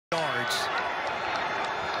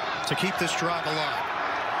to keep this drive alive.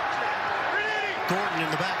 Gordon in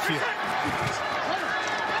the backfield.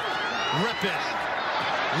 Rippin.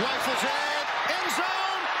 Rifles in. End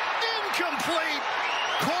zone. Incomplete.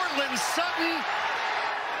 Courtland Sutton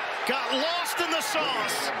got lost in the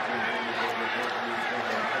sauce.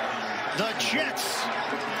 The Jets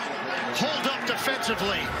hold up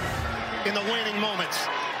defensively in the waning moments.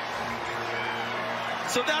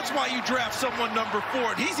 So that's why you draft someone number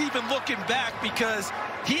 4. And he's even looking back because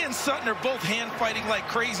he and Sutton are both hand fighting like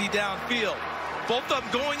crazy downfield. Both of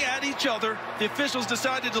them going at each other. The officials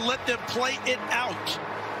decided to let them play it out.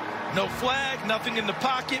 No flag, nothing in the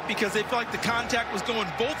pocket because they felt like the contact was going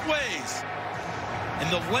both ways.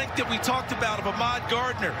 And the length that we talked about of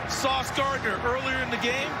Gardner, Sauce Gardner earlier in the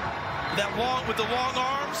game, that long with the long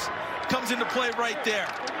arms, comes into play right there.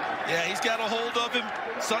 Yeah, he's got a hold of him.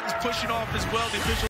 Sutton's pushing off as well. The officials